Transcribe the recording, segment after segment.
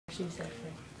use that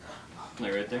for?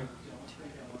 Like right there?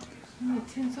 The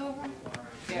tin's over?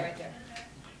 Yeah, right there.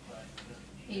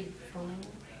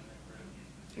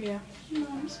 Yeah.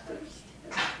 Mom's first.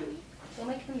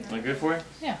 Look good for you?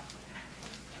 Yeah.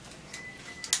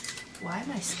 Why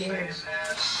am I scared? Is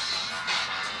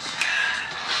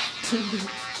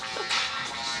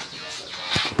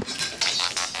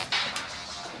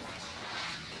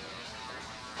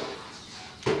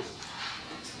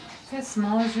that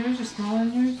small as yours or smaller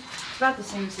than yours? It's about the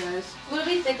same size. Will it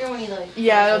be thicker when you like?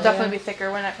 Yeah, it'll definitely be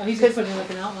thicker when Oh, he's just putting like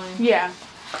an outline. Yeah.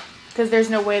 Because there's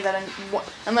no way that,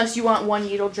 unless you want one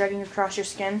needle dragging across your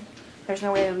skin, there's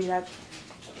no way it'll be that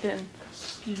thin.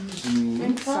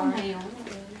 Sorry.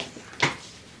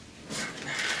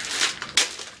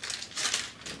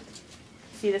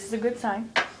 See, this is a good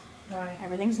sign. Why?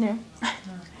 Everything's new.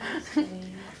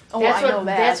 Oh, I know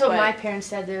that. That's what my parents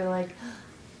said. They were like,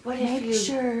 "What if Make you?"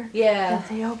 sure Yeah. that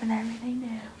they open everything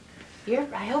new.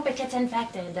 I hope it gets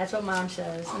infected. That's what Mom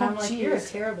says. And I'm like, geez. you're a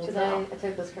terrible I dog.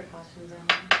 took those precautions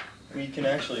out. We can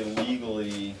actually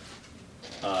legally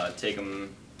take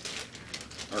them,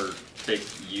 or take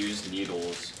used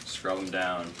needles, scrub them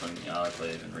down, put them in the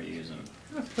autoclave, and reuse them.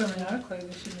 Let's put them in autoclave.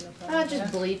 There should be no problem.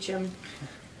 Just bleach them.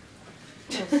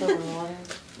 Silver water.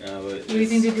 But What do you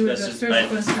think they do with the that's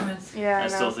surgical instruments? Yeah, I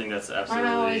still think that's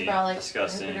absolutely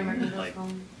disgusting. Like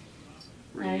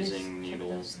reusing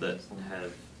needles that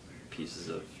have pieces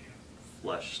of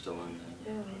flesh still in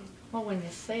them. Well, when you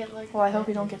say it like Well, I hope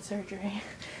you don't get surgery.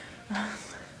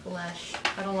 flesh.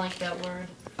 I don't like that word.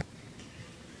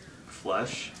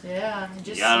 Flesh? Yeah. It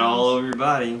just You got it all over your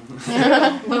body.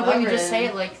 But when you just say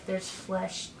it like there's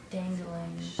flesh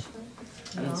dangling.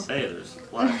 I didn't say there's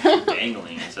flesh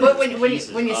dangling. I said But there's when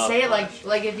pieces you of say it flesh.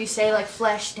 like if you say like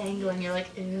flesh dangling, you're like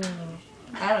ew.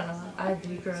 I don't know. I'd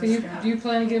be grossed So do you out.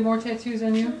 plan to get more tattoos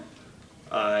on you?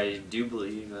 I do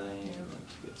believe I want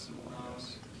to get some more.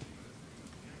 Yes.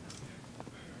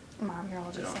 Mom, you're all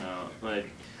I just don't saying. know. Like,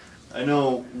 I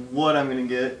know what I'm gonna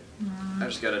get. I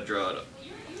just gotta draw it up.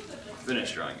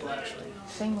 Finish drawing it actually.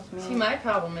 Same with me. See, my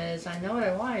problem is I know what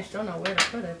I want. I just don't know where to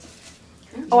put it.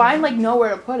 Oh, I like know where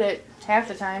to put it half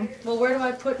the time. Well, where do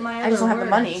I put my other I just don't have the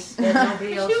money. words that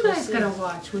nobody else You will guys see? gotta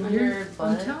watch when On you're. your I'm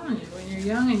butt. telling you, when you're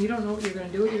young and you don't know what you're gonna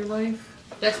do with your life.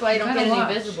 That's why you don't gotta get any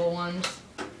watch. visible ones.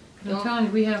 I'm telling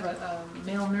you, we have a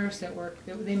male nurse at work.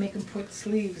 They make him put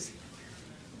sleeves,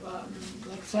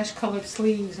 like flesh-colored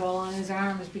sleeves, all on his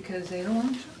arms because they don't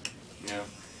want to. Yeah.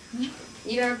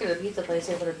 You don't have to go to the pizza place,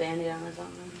 they put a band-aid on or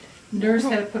something. Nurse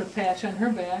had to put a patch on her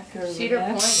back or Cedar the neck.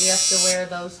 Point, you have to wear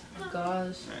those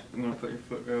gauze. Alright, I'm gonna put your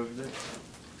foot right over there.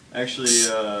 Actually,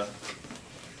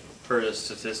 heard a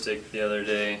statistic the other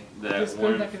day that Just go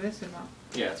like this or not?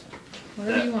 yeah, it's fine.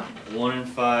 Whatever That you want. 1 in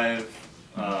 5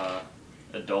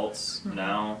 adults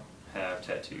now have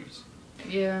tattoos.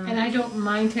 Yeah. And I don't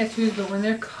mind tattoos, but when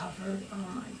they're covered, oh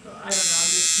my god, I don't know, I'm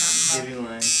just not Give my. you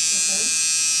line.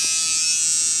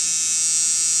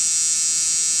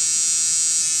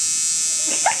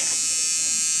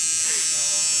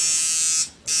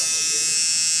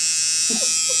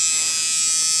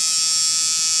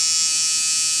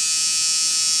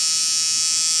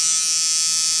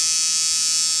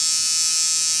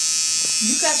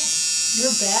 You got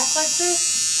your back like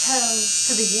this? Hell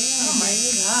to the yeah. Oh my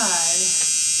god.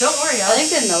 Don't worry, I think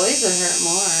the noise would hurt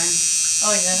more.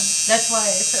 Oh yeah. That's why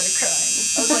I started crying.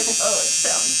 I was like, oh, it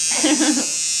sounds.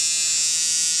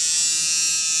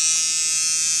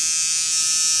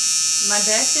 My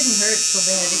back didn't hurt so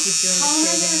bad to keep doing the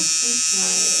shading.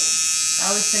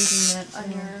 I was thinking that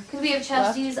too. Because we have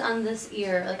chesties on this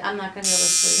ear. Like, I'm not going to be able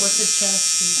to sleep. What's a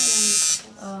chest?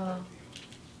 Oh.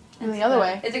 And the other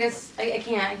way. It's like I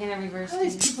can't reverse How do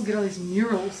these these. people get all these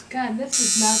murals? God, this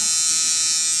is not.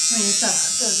 I mean, it's not.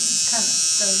 It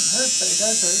doesn't hurt, but it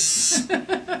does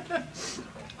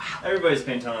hurt. Everybody's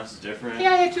pain tolerance is different.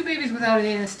 Yeah, I had 2 babies without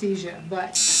anesthesia, but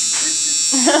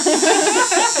this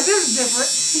is different.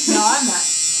 No, I'm not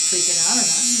freaking out or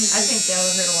nothing. I think that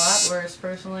would hurt a lot worse,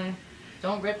 personally.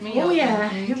 Don't rip me Oh open, yeah,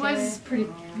 okay? it was pretty.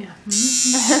 Yeah.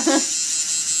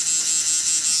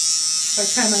 If I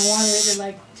try my water, they're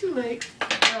like, too late.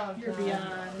 Oh, You're God.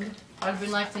 beyond. I've been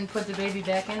like to put the baby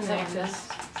back in there because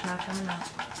it's not coming out.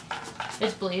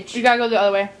 It's bleach. You gotta go the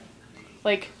other way.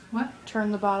 Like, What?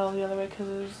 turn the bottle the other way because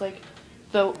it was like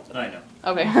the. I know.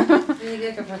 Okay. You need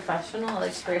like a professional,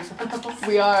 like spray someone else.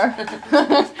 We are.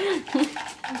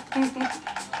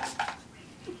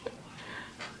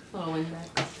 Little wind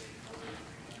back.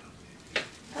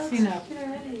 See now. Get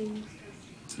already.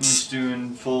 I'm just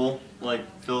doing full, like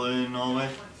fill it in all the way.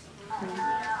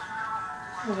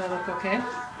 Will that look okay?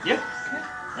 Yep.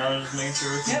 I was just making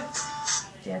sure. Yep.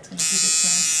 Dad's gonna keep it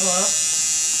clean. Hello?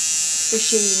 They're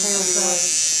shading.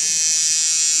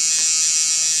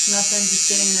 Nothing,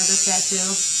 just getting another tattoo.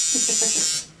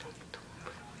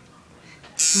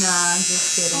 Nah, I'm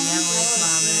just kidding. Emily's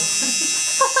mom is.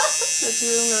 That's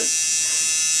really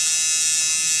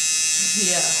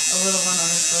Yeah, a little one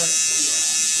on her foot.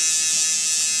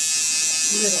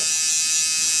 Little.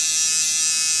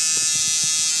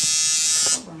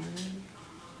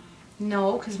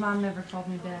 No, because Mom never called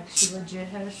me back. She legit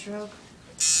had a stroke.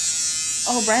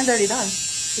 Oh, Brian's already done.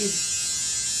 She's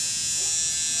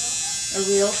a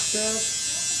real stroke.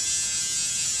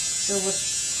 So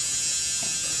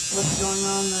what's going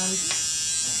on then?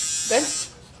 Good?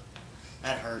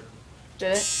 That hurt.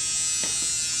 Did it?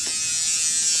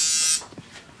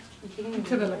 You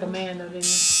took it like a man though, didn't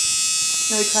you?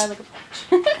 No, we tried like a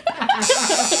No,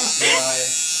 I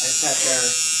sat there.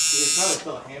 There's probably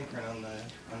still a handprint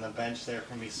on the bench there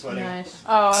from me sweating. Nice.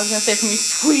 Oh, I was gonna say from you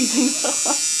squeezing.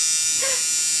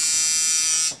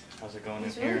 How's it going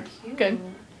It's in really here? cute. Good.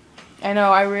 I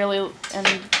know, I really am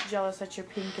jealous that your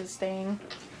pink is staying.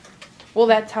 Well,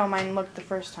 that's how mine looked the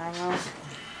first time, though.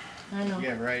 I know.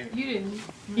 Yeah, right. You didn't.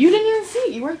 You didn't even see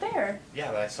it, you weren't there.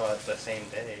 Yeah, but I saw it the same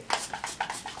day.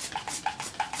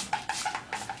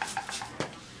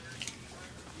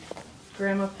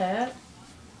 Grandma Pat?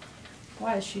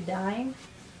 Why, is she dying?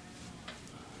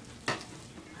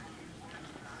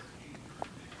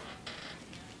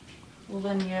 Well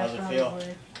then, yeah, How's it feel?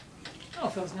 probably. Oh,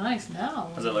 it feels nice now.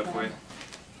 How's that look for you?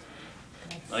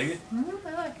 Like it? Mm-hmm,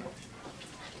 I like it.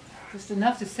 Just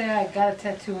enough to say I got a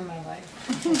tattoo in my life.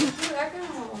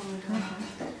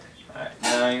 Alright,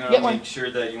 now you're Get gonna one. make sure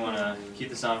that you wanna keep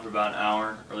this on for about an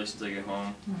hour, or at least until you get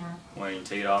home. When you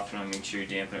take it off, you wanna make sure you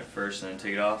dampen it first and then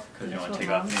take it off, because you don't wanna That's take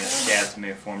what off Mom any of the scabs that may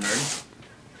have formed already.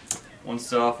 Once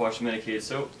it's off, wash with medicated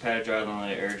soap, pat it dry, then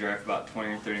let it air dry for about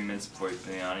 20 or 30 minutes before you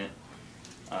put it on it.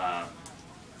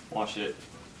 Wash it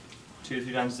 2 to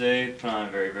 3 times a day, put on a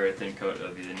very, very thin coat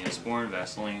of either Neosporin,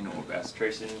 Vaseline, or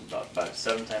bacitracin about 5 to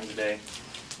 7 times a day.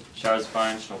 Showers are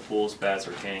fine, just no pools, baths,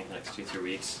 or tanning for the next 2-3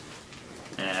 weeks.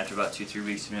 And after about 2-3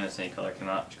 weeks, if you notice any color come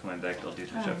out, just come right back, they'll do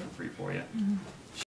touch up for free for you.